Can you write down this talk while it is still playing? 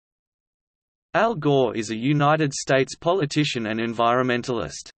Al Gore is a United States politician and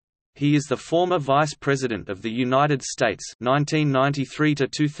environmentalist. He is the former Vice President of the United States 1993 to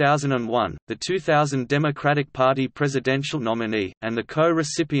 2001, the 2000 Democratic Party presidential nominee, and the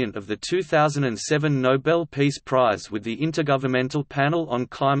co-recipient of the 2007 Nobel Peace Prize with the Intergovernmental Panel on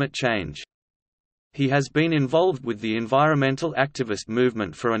Climate Change. He has been involved with the environmental activist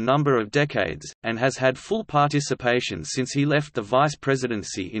movement for a number of decades, and has had full participation since he left the vice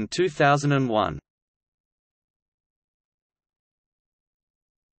presidency in 2001.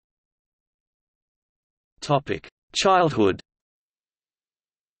 Childhood.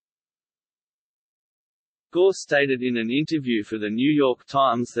 Gore stated in an interview for The New York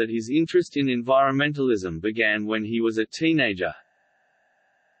Times that his interest in environmentalism began when he was a teenager.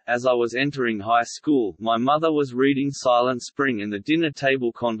 As I was entering high school, my mother was reading Silent Spring and the dinner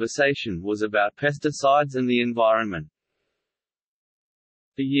table conversation was about pesticides and the environment.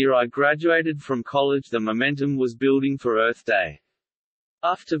 The year I graduated from college, the momentum was building for Earth Day.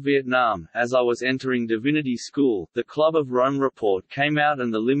 After Vietnam, as I was entering divinity school, the Club of Rome report came out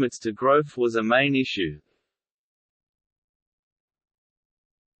and the limits to growth was a main issue.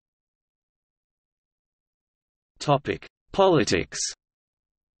 Politics.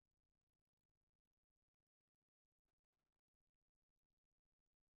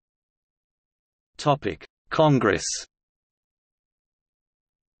 Congress.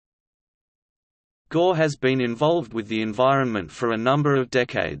 Gore has been involved with the environment for a number of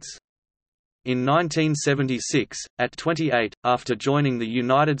decades. In 1976, at 28, after joining the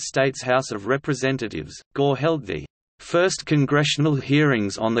United States House of Representatives, Gore held the first congressional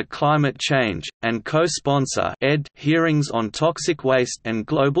hearings on the climate change, and co-sponsor hearings on toxic waste and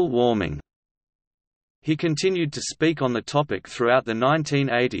global warming. He continued to speak on the topic throughout the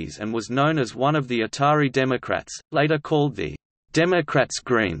 1980s and was known as one of the Atari Democrats, later called the Democrats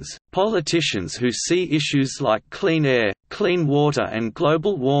Greens, politicians who see issues like clean air, clean water and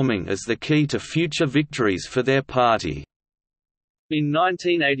global warming as the key to future victories for their party. In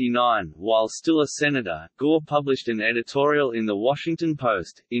 1989, while still a senator, Gore published an editorial in The Washington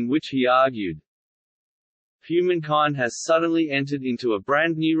Post, in which he argued, "Humankind has suddenly entered into a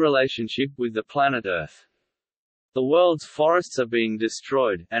brand new relationship with the planet Earth. The world's forests are being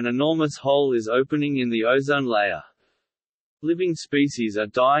destroyed, an enormous hole is opening in the ozone layer. Living species are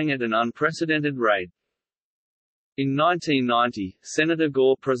dying at an unprecedented rate." In 1990, Senator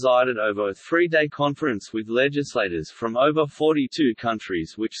Gore presided over a three-day conference with legislators from over 42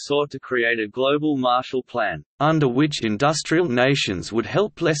 countries which sought to create a global Marshall Plan, under which industrial nations would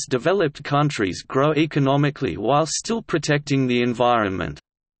help less developed countries grow economically while still protecting the environment.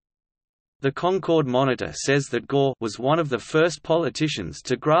 The Concord Monitor says that Gore was one of the first politicians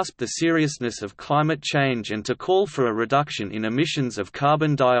to grasp the seriousness of climate change and to call for a reduction in emissions of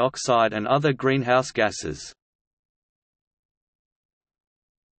carbon dioxide and other greenhouse gases.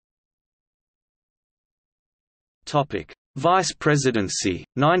 Vice presidency,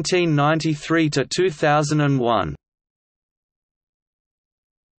 1993 to 2001.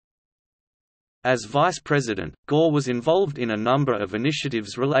 As vice president, Gore was involved in a number of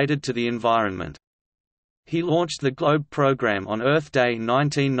initiatives related to the environment. He launched the Globe program on Earth Day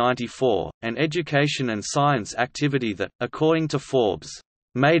 1994, an education and science activity that, according to Forbes,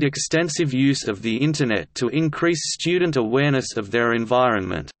 made extensive use of the Internet to increase student awareness of their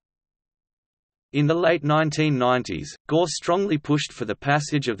environment. In the late 1990s, Gore strongly pushed for the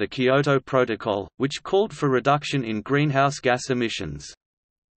passage of the Kyoto Protocol, which called for reduction in greenhouse gas emissions.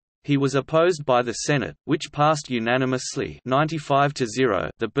 He was opposed by the Senate, which passed unanimously 95-0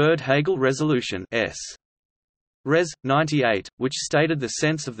 the Byrd-Hagel Resolution S. Res. 98, which stated the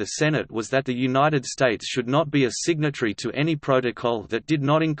sense of the Senate was that the United States should not be a signatory to any protocol that did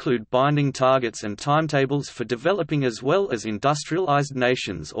not include binding targets and timetables for developing as well as industrialized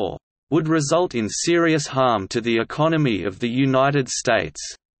nations or would result in serious harm to the economy of the United States.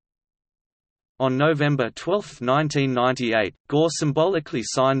 On November 12, 1998, Gore symbolically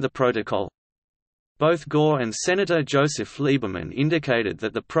signed the protocol. Both Gore and Senator Joseph Lieberman indicated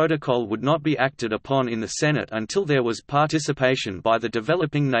that the protocol would not be acted upon in the Senate until there was participation by the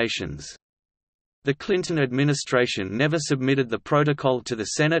developing nations. The Clinton administration never submitted the protocol to the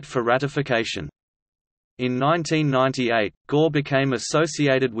Senate for ratification. In 1998, Gore became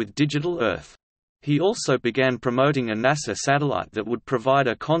associated with Digital Earth. He also began promoting a NASA satellite that would provide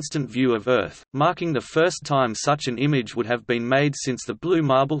a constant view of Earth, marking the first time such an image would have been made since the blue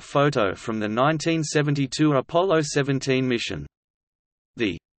marble photo from the 1972 Apollo 17 mission.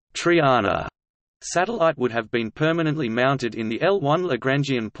 The Triana satellite would have been permanently mounted in the L1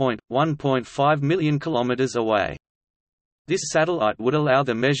 Lagrangian point, 1.5 million kilometers away. This satellite would allow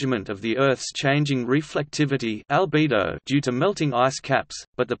the measurement of the Earth's changing reflectivity albedo due to melting ice caps,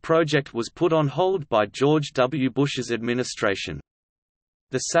 but the project was put on hold by George W. Bush's administration.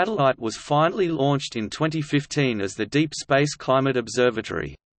 The satellite was finally launched in 2015 as the Deep Space Climate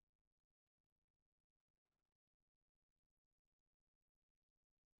Observatory.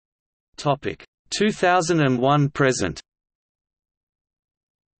 Topic: 2001 present.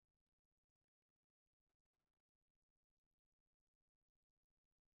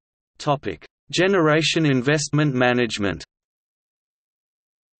 Topic: Generation Investment Management.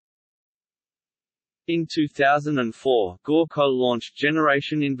 In 2004, Gore co-launched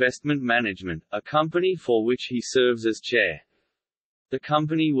Generation Investment Management, a company for which he serves as chair. The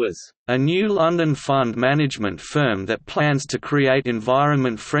company was a new London fund management firm that plans to create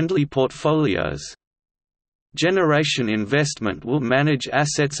environment-friendly portfolios. Generation Investment will manage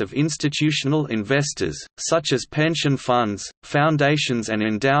assets of institutional investors, such as pension funds, foundations and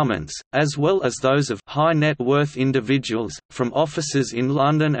endowments, as well as those of high net worth individuals, from offices in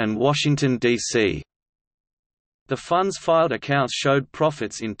London and Washington, D.C. The fund's filed accounts showed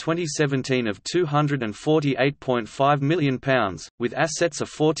profits in 2017 of £248.5 million, with assets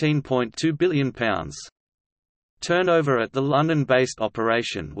of £14.2 billion. Turnover at the London-based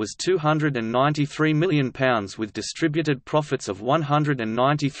operation was £293 million with distributed profits of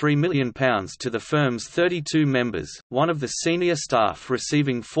 £193 million to the firm's 32 members, one of the senior staff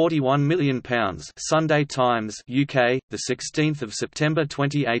receiving £41 million. Sunday Times UK, 16 September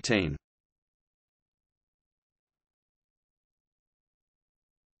 2018.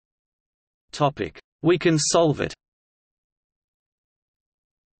 We Can Solve It.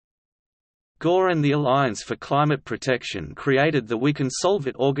 Gore and the Alliance for Climate Protection created the We Can Solve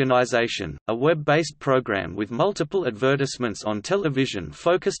It organization, a web-based program with multiple advertisements on television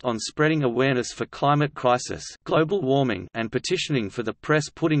focused on spreading awareness for climate crisis, global warming, and petitioning for the press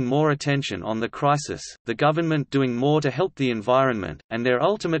putting more attention on the crisis, the government doing more to help the environment, and their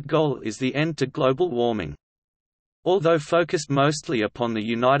ultimate goal is the end to global warming. Although focused mostly upon the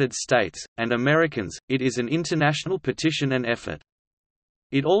United States, and Americans, it is an international petition and effort.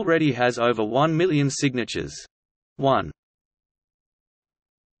 It already has over 1 million signatures. 1.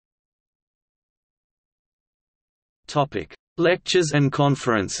 Lectures and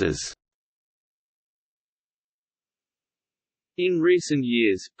conferences. In recent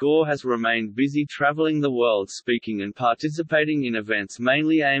years, Gore has remained busy traveling the world speaking and participating in events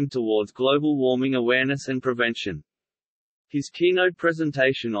mainly aimed towards global warming awareness and prevention. His keynote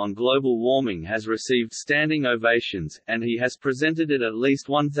presentation on global warming has received standing ovations, and he has presented it at least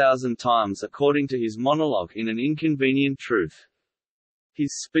 1,000 times according to his monologue in An Inconvenient Truth.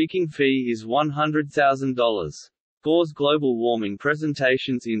 His speaking fee is $100,000. Gore's global warming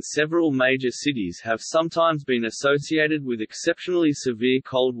presentations in several major cities have sometimes been associated with exceptionally severe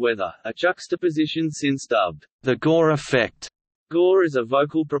cold weather, a juxtaposition since dubbed the Gore effect. Gore is a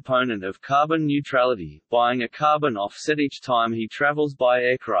vocal proponent of carbon neutrality, buying a carbon offset each time he travels by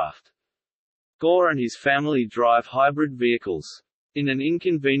aircraft. Gore and his family drive hybrid vehicles. In An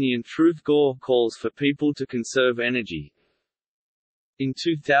Inconvenient Truth, Gore calls for people to conserve energy. In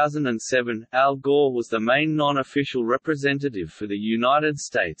 2007, Al Gore was the main non-official representative for the United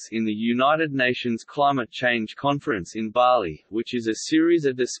States in the United Nations Climate Change Conference in Bali, which is a series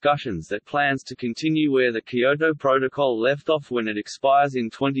of discussions that plans to continue where the Kyoto Protocol left off when it expires in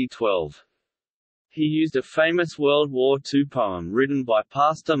 2012. He used a famous World War II poem written by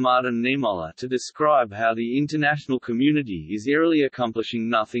Pastor Martin Niemöller to describe how the international community is eerily accomplishing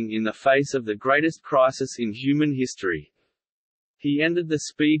nothing in the face of the greatest crisis in human history. He ended the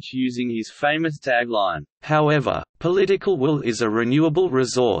speech using his famous tagline, "However, political will is a renewable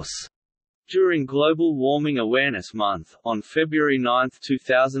resource." During Global Warming Awareness Month, on February 9,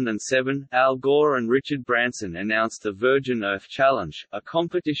 2007, Al Gore and Richard Branson announced the Virgin Earth Challenge, a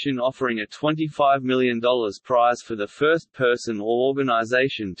competition offering a $25 million prize for the first person or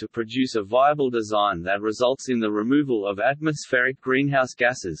organization to produce a viable design that results in the removal of atmospheric greenhouse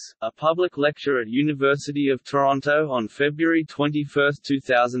gases. A public lecture at University of Toronto on February 21,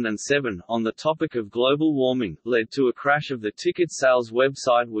 2007, on the topic of global warming, led to a crash of the ticket sales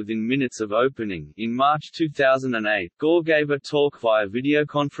website within minutes of opening. In March 2008, Gore gave a talk via video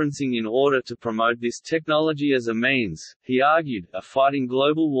conferencing in order to promote this technology as a means, he argued, of fighting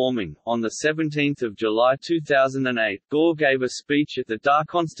global warming. On 17 July 2008, Gore gave a speech at the Dar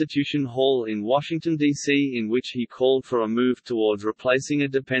Constitution Hall in Washington, D.C. in which he called for a move towards replacing a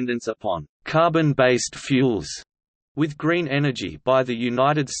dependence upon carbon-based fuels with green energy by the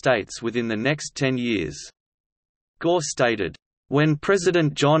United States within the next 10 years. Gore stated, When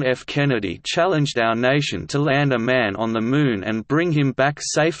President John F. Kennedy challenged our nation to land a man on the Moon and bring him back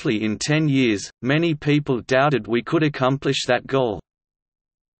safely in 10 years, many people doubted we could accomplish that goal.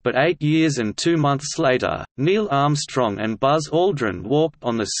 But 8 years and 2 months later, Neil Armstrong and Buzz Aldrin walked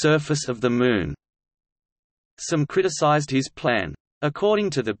on the surface of the Moon. Some criticized his plan. According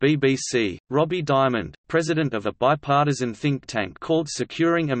to the BBC, Robbie Diamond, president of a bipartisan think tank called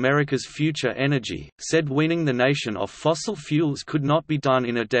Securing America's Future Energy, said weaning the nation off fossil fuels could not be done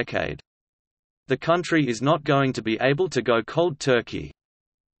in a decade. The country is not going to be able to go cold turkey.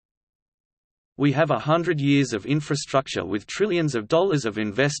 We have 100 years of infrastructure with trillions of dollars of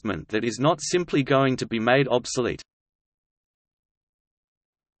investment that is not simply going to be made obsolete.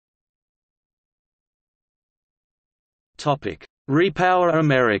 Repower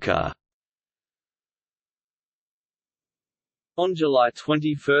America. On July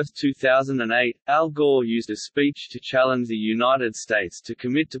 21, 2008, Al Gore used a speech to challenge the United States to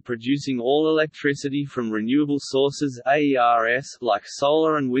commit to producing all electricity from renewable sources AERS like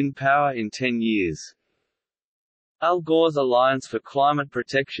solar and wind power in 10 years. Al Gore's Alliance for Climate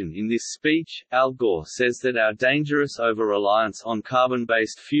Protection. In this speech, Al Gore says that our dangerous over-reliance on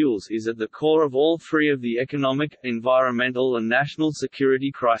carbon-based fuels is at the core of all three of the economic, environmental and national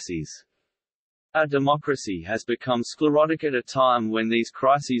security crises. Our democracy has become sclerotic at a time when these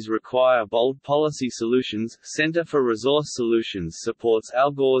crises require bold policy solutions. Center for Resource Solutions supports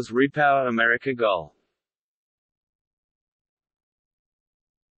Al Gore's Repower America goal.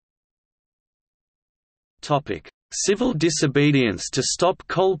 Civil disobedience to stop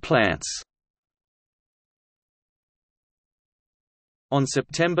coal plants. On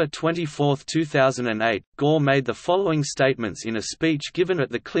September 24, 2008, Gore made the following statements in a speech given at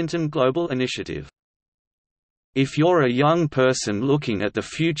the Clinton Global Initiative. If you're a young person looking at the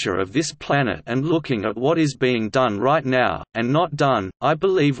future of this planet and looking at what is being done right now, and not done, I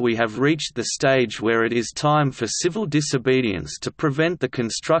believe we have reached the stage where it is time for civil disobedience to prevent the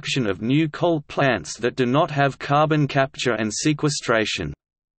construction of new coal plants that do not have carbon capture and sequestration.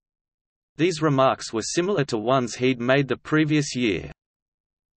 These remarks were similar to ones he'd made the previous year.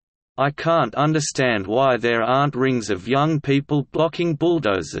 I can't understand why there aren't rings of young people blocking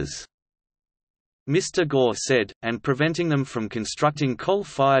bulldozers, Mr. Gore said, and preventing them from constructing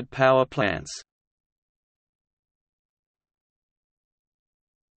coal-fired power plants.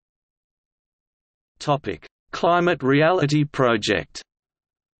 Climate Reality Project.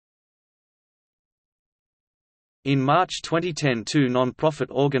 In March 2010, two non-profit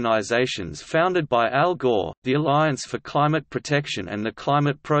organizations founded by Al Gore, the Alliance for Climate Protection and the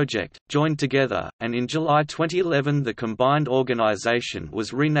Climate Project, joined together, and in July 2011 the combined organization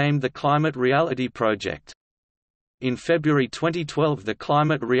was renamed the Climate Reality Project. In February 2012 the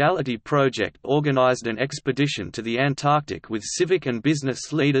Climate Reality Project organized an expedition to the Antarctic with civic and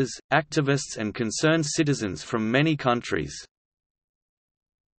business leaders, activists and concerned citizens from many countries.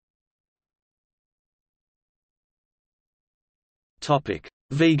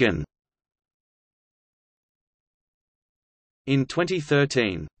 Vegan. In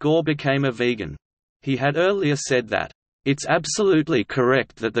 2013, Gore became a vegan. He had earlier said that, "It's absolutely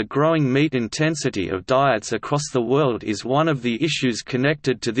correct that the growing meat intensity of diets across the world is one of the issues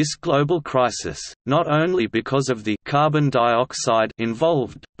connected to this global crisis, not only because of the carbon dioxide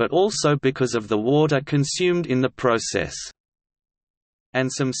involved, but also because of the water consumed in the process." And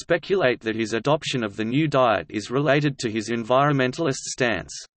some speculate that his adoption of the new diet is related to his environmentalist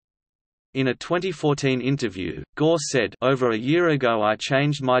stance. In a 2014 interview, Gore said, "Over a year ago I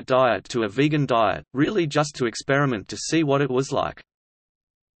changed my diet to a vegan diet, really just to experiment to see what it was like.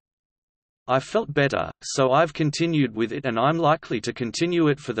 I felt better, so I've continued with it and I'm likely to continue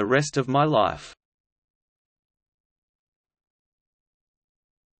it for the rest of my life."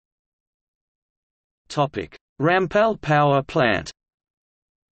 Rampal power plant.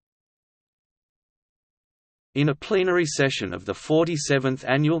 In a plenary session of the 47th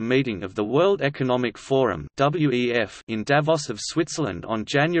annual meeting of the World Economic Forum (WEF) in Davos of Switzerland on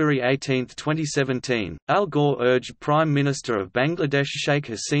January 18, 2017, Al Gore urged Prime Minister of Bangladesh Sheikh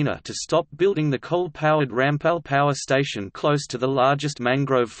Hasina to stop building the coal-powered Rampal power station close to the largest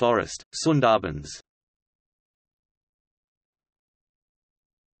mangrove forest, Sundarbans.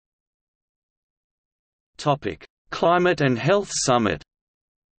 Climate and Health Summit.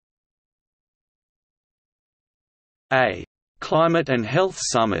 A Climate and Health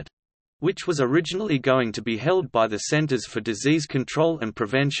Summit, which was originally going to be held by the Centers for Disease Control and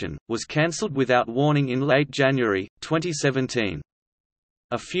Prevention, was cancelled without warning in late January, 2017.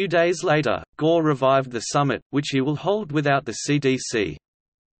 A few days later, Gore revived the summit, which he will hold without the CDC.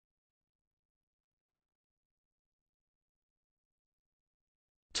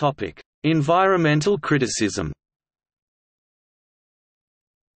 Environmental criticism.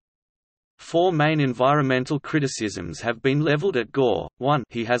 Four main environmental criticisms have been leveled at Gore. 1.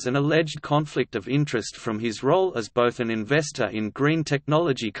 He has an alleged conflict of interest from his role as both an investor in green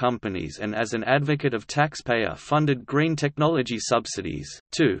technology companies and as an advocate of taxpayer-funded green technology subsidies.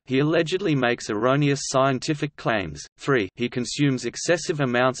 2. He allegedly makes erroneous scientific claims. 3. He consumes excessive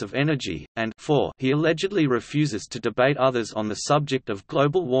amounts of energy. And 4. He allegedly refuses to debate others on the subject of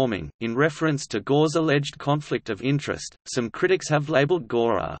global warming. In reference to Gore's alleged conflict of interest, some critics have labeled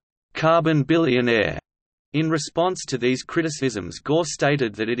Gore a carbon billionaire. In response to these criticisms, Gore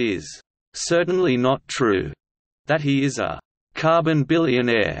stated that it is certainly not true that he is a carbon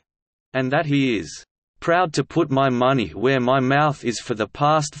billionaire, and that he is proud to put my money where my mouth is for the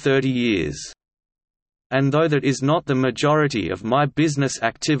past 30 years. And though that is not the majority of my business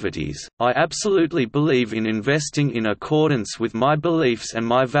activities, I absolutely believe in investing in accordance with my beliefs and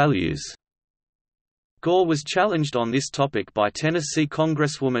my values. Gore was challenged on this topic by Tennessee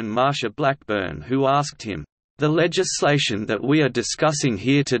Congresswoman Marsha Blackburn, who asked him, "The legislation that we are discussing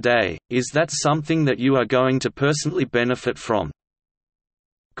here today, is that something that you are going to personally benefit from?"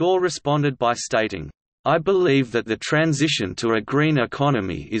 Gore responded by stating, "I believe that the transition to a green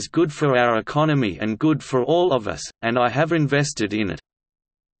economy is good for our economy and good for all of us, and I have invested in it."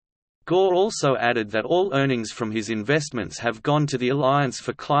 Gore also added that all earnings from his investments have gone to the Alliance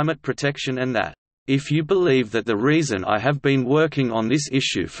for Climate Protection and that, "If you believe that the reason I have been working on this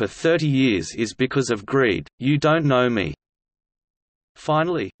issue for 30 years is because of greed, you don't know me."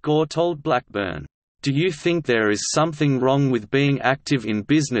 Finally, Gore told Blackburn, "Do you think there is something wrong with being active in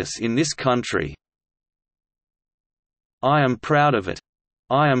business in this country? I am proud of it.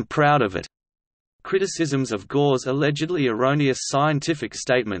 I am proud of it." Criticisms of Gore's allegedly erroneous scientific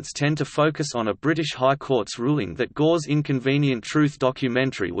statements tend to focus on a British High Court's ruling that Gore's Inconvenient Truth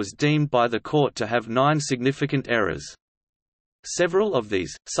documentary was deemed by the court to have 9 significant errors. Several of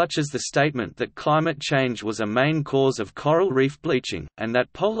these, such as the statement that climate change was a main cause of coral reef bleaching, and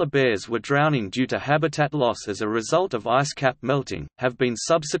that polar bears were drowning due to habitat loss as a result of ice cap melting, have been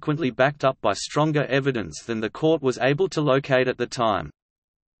subsequently backed up by stronger evidence than the court was able to locate at the time.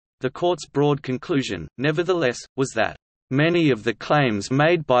 The court's broad conclusion, nevertheless, was that, "Many of the claims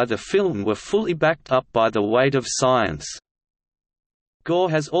made by the film were fully backed up by the weight of science."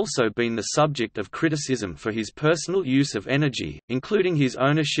 Gore has also been the subject of criticism for his personal use of energy, including his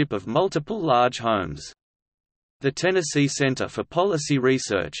ownership of multiple large homes. The Tennessee Center for Policy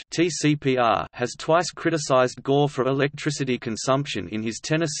Research (TCPR) has twice criticized Gore for electricity consumption in his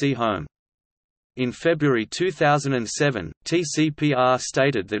Tennessee home. In February 2007, TCPR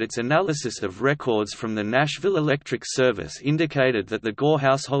stated that its analysis of records from the Nashville Electric Service indicated that the Gore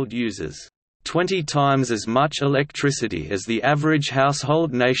household uses 20 times as much electricity as the average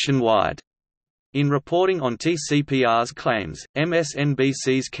household nationwide. In reporting on TCPR's claims,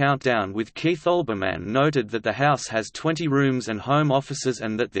 MSNBC's Countdown with Keith Olbermann noted that the house has 20 rooms and home offices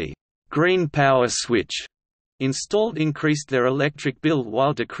and that the green power switch installed increased their electric bill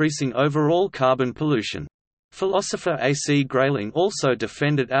while decreasing overall carbon pollution. Philosopher A.C. Grayling also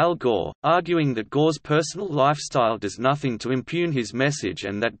defended Al Gore, arguing that Gore's personal lifestyle does nothing to impugn his message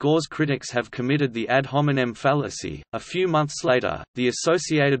and that Gore's critics have committed the ad hominem fallacy. A few months later, the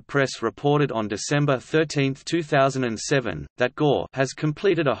Associated Press reported on December 13, 2007, that Gore has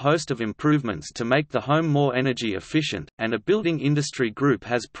completed a host of improvements to make the home more energy efficient, and a building industry group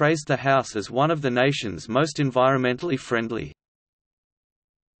has praised the house as one of the nation's most environmentally friendly.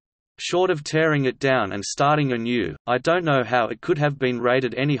 "Short of tearing it down and starting anew, I don't know how it could have been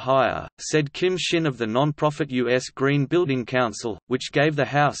rated any higher," said Kim Shin of the non-profit U.S. Green Building Council, which gave the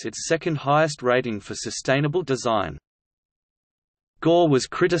house its second highest rating for sustainable design. Gore was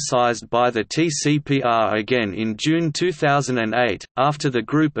criticized by the TCPR again in June 2008, after the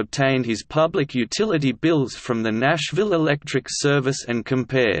group obtained his public utility bills from the Nashville Electric Service and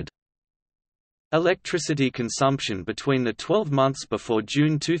compared electricity consumption between the 12 months before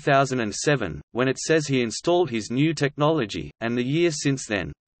June 2007, when it says he installed his new technology, and the year since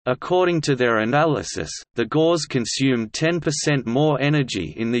then. According to their analysis, the Gores consumed 10% more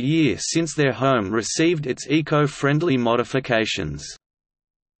energy in the year since their home received its eco-friendly modifications.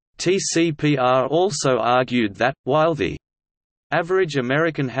 TCPR also argued that, while the average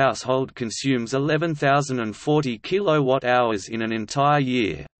American household consumes 11,040 kilowatt-hours in an entire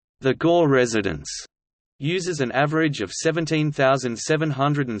year, the Gore residence uses an average of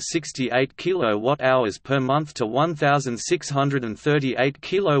 17,768 kilowatt-hours per month to 1,638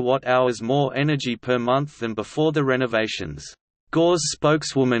 kilowatt-hours more energy per month than before the renovations. Gore's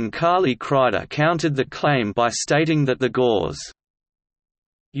spokeswoman Carly Kreider countered the claim by stating that the Gores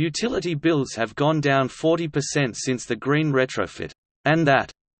Utility bills have gone down 40% since the green retrofit, and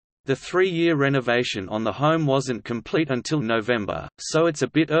that the 3-year renovation on the home wasn't complete until November, so it's a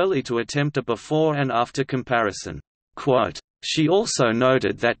bit early to attempt a before and after comparison. Quote, she also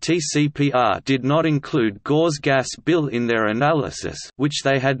noted that TCPR did not include Gore's gas bill in their analysis, which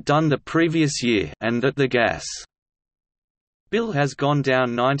they had done the previous year, and that the gas bill has gone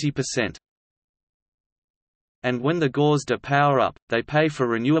down 90%. And when the Gores do power up, they pay for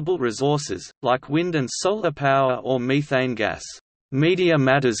renewable resources, like wind and solar power or methane gas. Media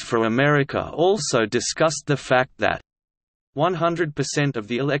Matters for America also discussed the fact that 100% of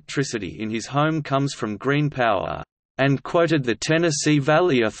the electricity in his home comes from green power, and quoted the Tennessee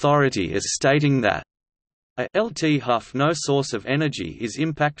Valley Authority as stating that no source of energy is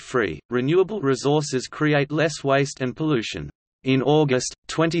impact-free, renewable resources create less waste and pollution. In August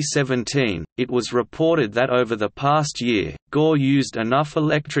 2017, it was reported that over the past year, Gore used enough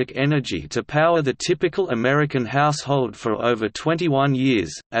electric energy to power the typical American household for over 21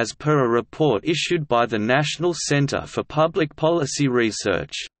 years, as per a report issued by the National Center for Public Policy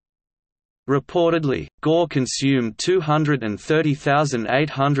Research. Reportedly, Gore consumed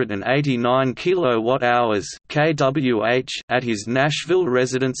 230,889 kilowatt-hours (kWh) at his Nashville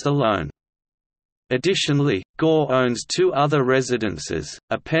residence alone. Additionally, Gore owns 2 other residences,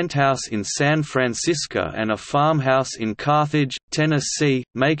 a penthouse in San Francisco and a farmhouse in Carthage, Tennessee,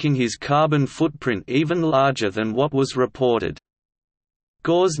 making his carbon footprint even larger than what was reported.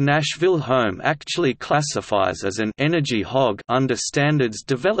 Gore's Nashville home actually classifies as an energy hog under standards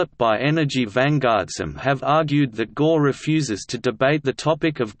developed by Energy Vanguard. Some have argued that Gore refuses to debate the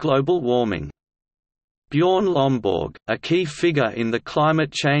topic of global warming. Bjorn Lomborg, a key figure in the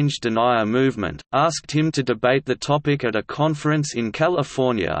climate change denier movement, asked him to debate the topic at a conference in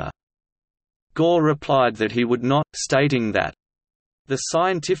California. Gore replied that he would not, stating that, "The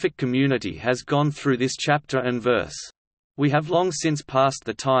scientific community has gone through this chapter and verse. We have long since passed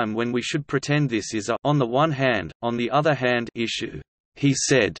the time when we should pretend this is a on the one hand, on the other hand issue," he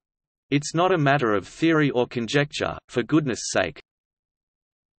said. "It's not a matter of theory or conjecture, for goodness sake."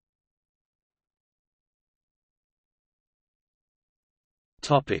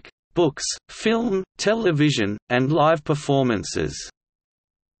 Books, film, television, and live performances.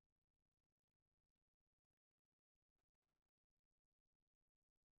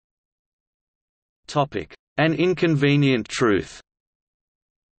 An Inconvenient Truth.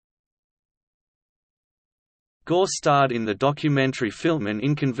 Gore starred in the documentary film An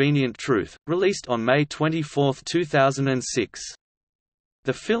Inconvenient Truth, released on May 24, 2006.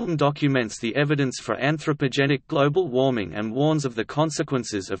 The film documents the evidence for anthropogenic global warming and warns of the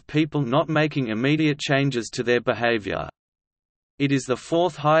consequences of people not making immediate changes to their behavior. It is the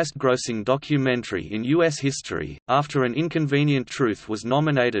 4th highest-grossing documentary in U.S. history, after An Inconvenient Truth was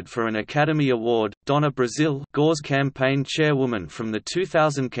nominated for an Academy Award. Donna Brazile, Gore's campaign chairwoman from the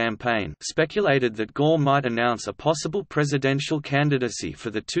 2000 campaign, speculated that Gore might announce a possible presidential candidacy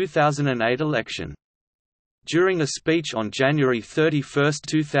for the 2008 election. During a speech on January 31,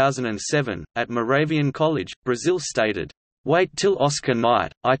 2007, at Moravian College, Brazile stated, "Wait till Oscar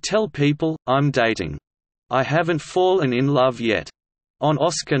night, I tell people, I'm dating. I haven't fallen in love yet. On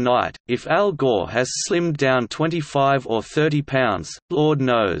Oscar night, if Al Gore has slimmed down 25 or 30 pounds, Lord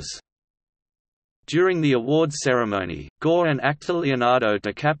knows." During the award ceremony, Gore and actor Leonardo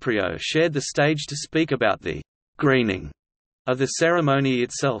DiCaprio shared the stage to speak about the "greening" of the ceremony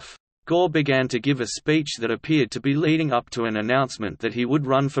itself. Gore began to give a speech that appeared to be leading up to an announcement that he would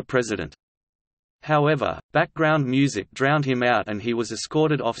run for president. However, background music drowned him out and he was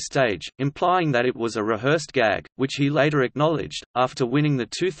escorted off stage, implying that it was a rehearsed gag, which he later acknowledged. After winning the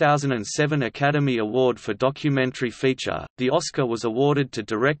 2007 Academy Award for Documentary Feature, the Oscar was awarded to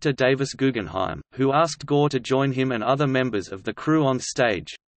director Davis Guggenheim, who asked Gore to join him and other members of the crew on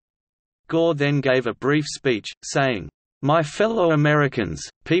stage. Gore then gave a brief speech, saying, "My fellow Americans,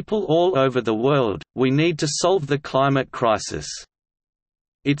 people all over the world, we need to solve the climate crisis.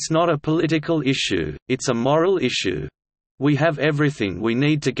 It's not a political issue, it's a moral issue. We have everything we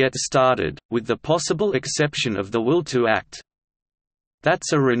need to get started, with the possible exception of the will to act.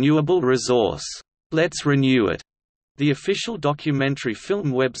 That's a renewable resource. Let's renew it." The official documentary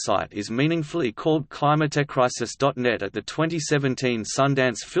film website is meaningfully called climatecrisis.net. At the 2017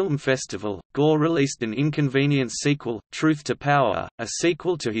 Sundance Film Festival, Gore released an Inconvenient sequel, Truth to Power, a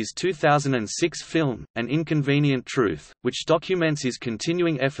sequel to his 2006 film, An Inconvenient Truth, which documents his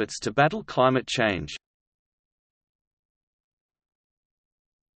continuing efforts to battle climate change.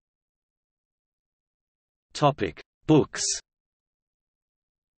 Books.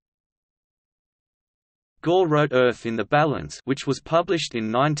 Gore wrote Earth in the Balance, which was published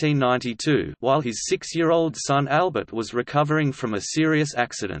in 1992, while his 6-year-old son Albert was recovering from a serious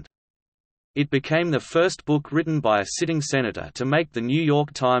accident. It became the first book written by a sitting senator to make the New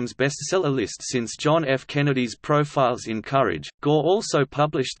York Times bestseller list since John F. Kennedy's Profiles in Courage. Gore also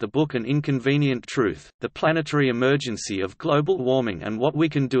published the book An Inconvenient Truth: The Planetary Emergency of Global Warming and What We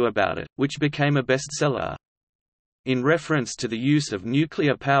Can Do About It, which became a bestseller. In reference to the use of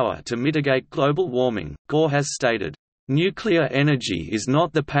nuclear power to mitigate global warming, Gore has stated, "Nuclear energy is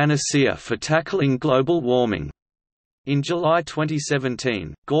not the panacea for tackling global warming." In July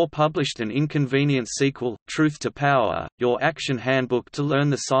 2017, Gore published an inconvenient sequel, Truth to Power, Your Action Handbook to Learn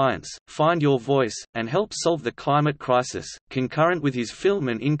the Science, Find Your Voice, and Help Solve the Climate Crisis, concurrent with his film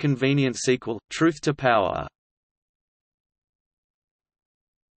An Inconvenient Sequel, Truth to Power.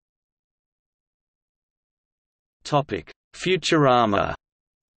 Futurama.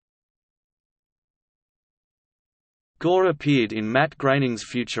 Gore appeared in Matt Groening's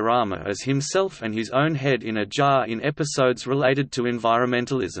Futurama as himself and his own head in a jar in episodes related to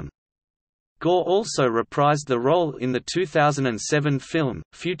environmentalism. Gore also reprised the role in the 2007 film,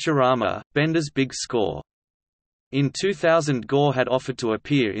 Futurama, Bender's Big Score. In 2000, Gore had offered to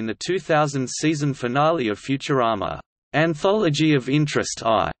appear in the 2000 season finale of Futurama, Anthology of Interest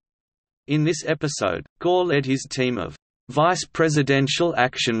I. In this episode, Gore led his team of Vice Presidential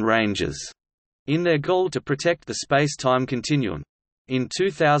Action Rangers in their goal to protect the space-time continuum. In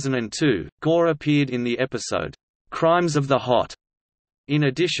 2002, Gore appeared in the episode, Crimes of the Hot. In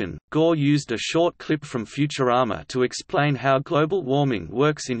addition, Gore used a short clip from Futurama to explain how global warming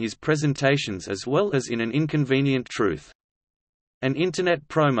works in his presentations as well as in An Inconvenient Truth. An internet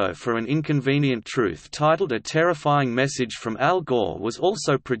promo for An Inconvenient Truth titled A Terrifying Message from Al Gore was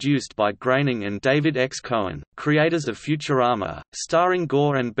also produced by Groening and David X. Cohen, creators of Futurama, starring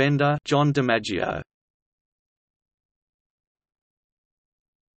Gore and Bender, John DiMaggio.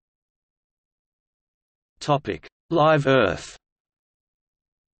 Live Earth.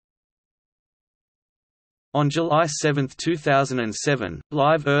 On July 7, 2007,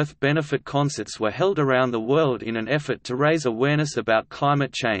 Live Earth benefit concerts were held around the world in an effort to raise awareness about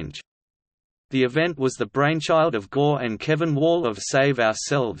climate change. The event was the brainchild of Gore and Kevin Wall of Save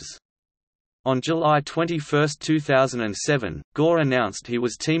Ourselves. On July 21, 2007, Gore announced he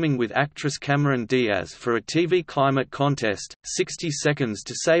was teaming with actress Cameron Diaz for a TV climate contest, 60 Seconds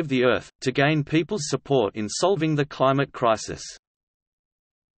to Save the Earth, to gain people's support in solving the climate crisis.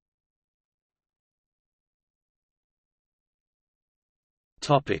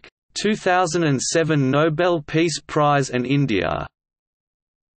 2007 Nobel Peace Prize and India.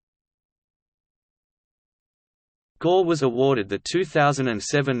 Gore was awarded the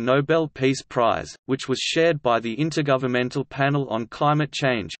 2007 Nobel Peace Prize, which was shared by the Intergovernmental Panel on Climate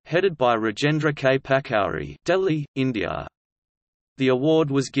Change, headed by Rajendra K. Pachauri, Delhi, India. The award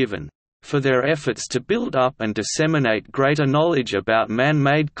was given for their efforts to build up and disseminate greater knowledge about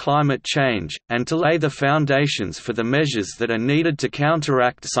man-made climate change, and to lay the foundations for the measures that are needed to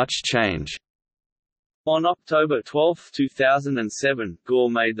counteract such change. On October 12, 2007, Gore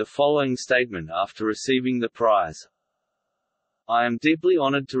made the following statement after receiving the prize. "I am deeply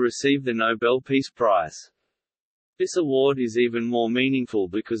honored to receive the Nobel Peace Prize. This award is even more meaningful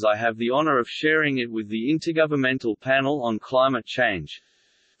because I have the honor of sharing it with the Intergovernmental Panel on Climate Change,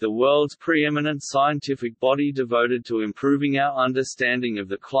 the world's preeminent scientific body devoted to improving our understanding of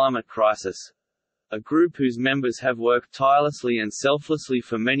the climate crisis, a group whose members have worked tirelessly and selflessly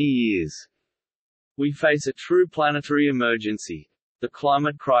for many years. We face a true planetary emergency. The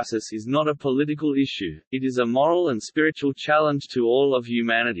climate crisis is not a political issue, it is a moral and spiritual challenge to all of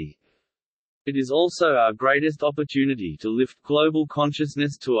humanity. It is also our greatest opportunity to lift global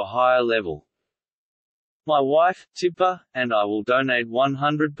consciousness to a higher level. My wife, Tippa, and I will donate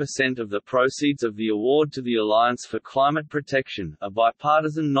 100% of the proceeds of the award to the Alliance for Climate Protection, a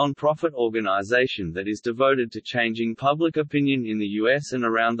bipartisan non-profit organization that is devoted to changing public opinion in the US and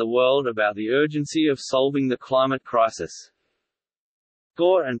around the world about the urgency of solving the climate crisis."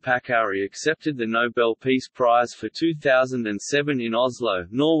 Gore and Pachauri accepted the Nobel Peace Prize for 2007 in Oslo,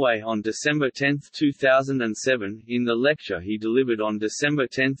 Norway on December 10, 2007. In the lecture he delivered on December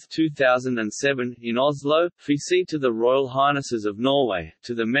 10, 2007, in Oslo, Fisi to the Royal Highnesses of Norway,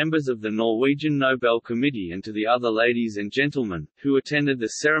 to the members of the Norwegian Nobel Committee and to the other ladies and gentlemen, who attended the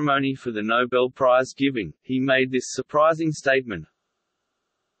ceremony for the Nobel Prize giving, he made this surprising statement.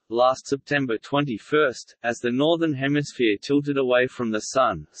 Last September 21, as the Northern Hemisphere tilted away from the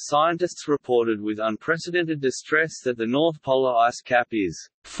Sun, scientists reported with unprecedented distress that the North Polar ice cap is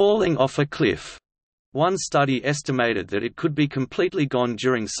falling off a cliff. One study estimated that it could be completely gone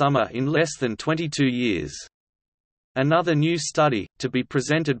during summer in less than 22 years. Another new study, to be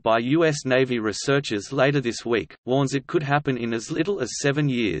presented by U.S. Navy researchers later this week, warns it could happen in as little as 7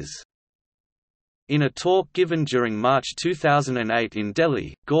 years. In a talk given during March 2008 in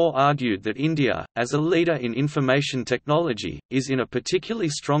Delhi, Gore argued that India, as a leader in information technology, is in a particularly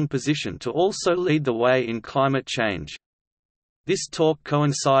strong position to also lead the way in climate change. This talk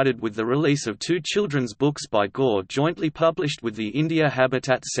coincided with the release of 2 children's books by Gore jointly published with the India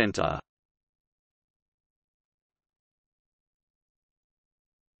Habitat Centre.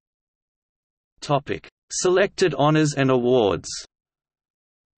 Selected honours and awards.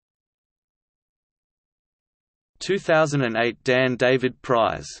 2008 Dan David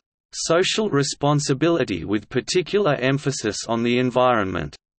Prize, "Social Responsibility with particular emphasis on the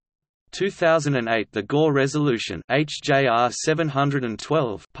environment." 2008 The Gore Resolution HJR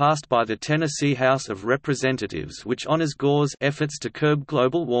 712 passed by the Tennessee House of Representatives, which honors Gore's efforts to curb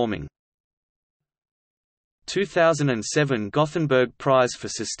global warming. 2007 Gothenburg Prize for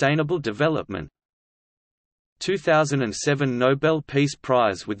Sustainable Development. 2007 Nobel Peace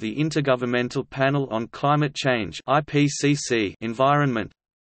Prize with the Intergovernmental Panel on Climate Change (IPCC) Environment.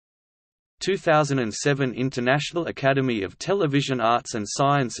 2007 International Academy of Television Arts and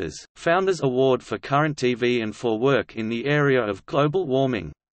Sciences, Founders Award for Current TV and for work in the area of global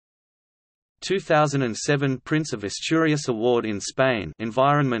warming. 2007 Prince of Asturias Award in Spain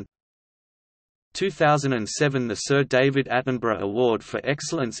Environment. 2007 the Sir David Attenborough Award for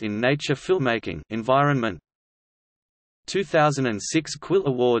Excellence in Nature Filmmaking Environment. 2006 Quill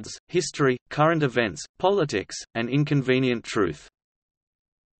Awards, History, Current Events, Politics, and Inconvenient Truth.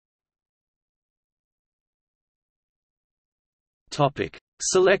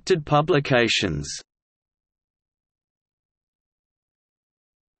 Selected publications.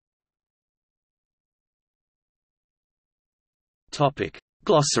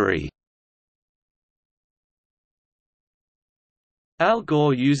 Glossary. Al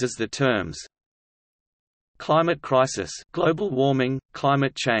Gore uses the terms climate crisis, global warming,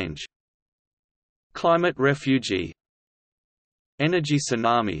 climate change, climate refugee, energy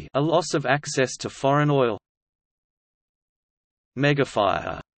tsunami, a loss of access to foreign oil,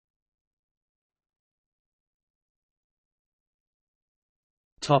 megafire.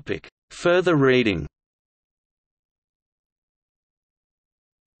 Further reading.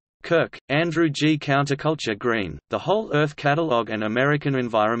 Kirk, Andrew G. Counterculture Green, The Whole Earth Catalog and American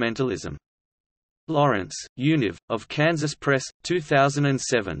Environmentalism. Lawrence, Univ. of Kansas Press,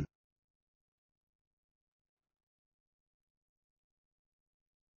 2007.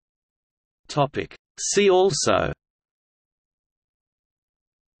 See also: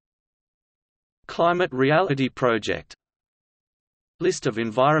 Climate Reality Project, List of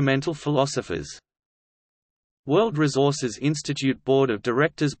environmental philosophers, World Resources Institute Board of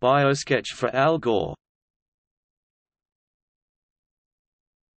Directors Biosketch for Al Gore.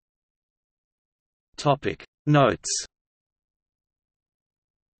 Notes.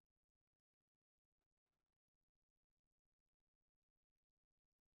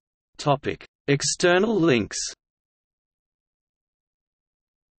 External links.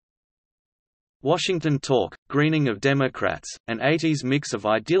 Washington Talk, Greening of Democrats, an 80s mix of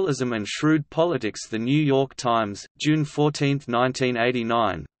idealism and shrewd politics. The New York Times, June 14,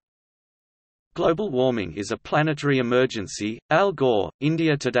 1989. Global Warming is a Planetary Emergency, Al Gore,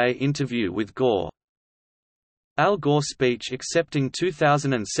 India Today interview with Gore. Al Gore speech accepting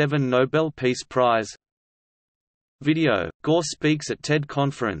 2007 Nobel Peace Prize. Video, Gore speaks at TED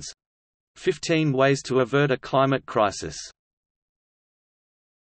Conference. 15 Ways to Avert a Climate Crisis.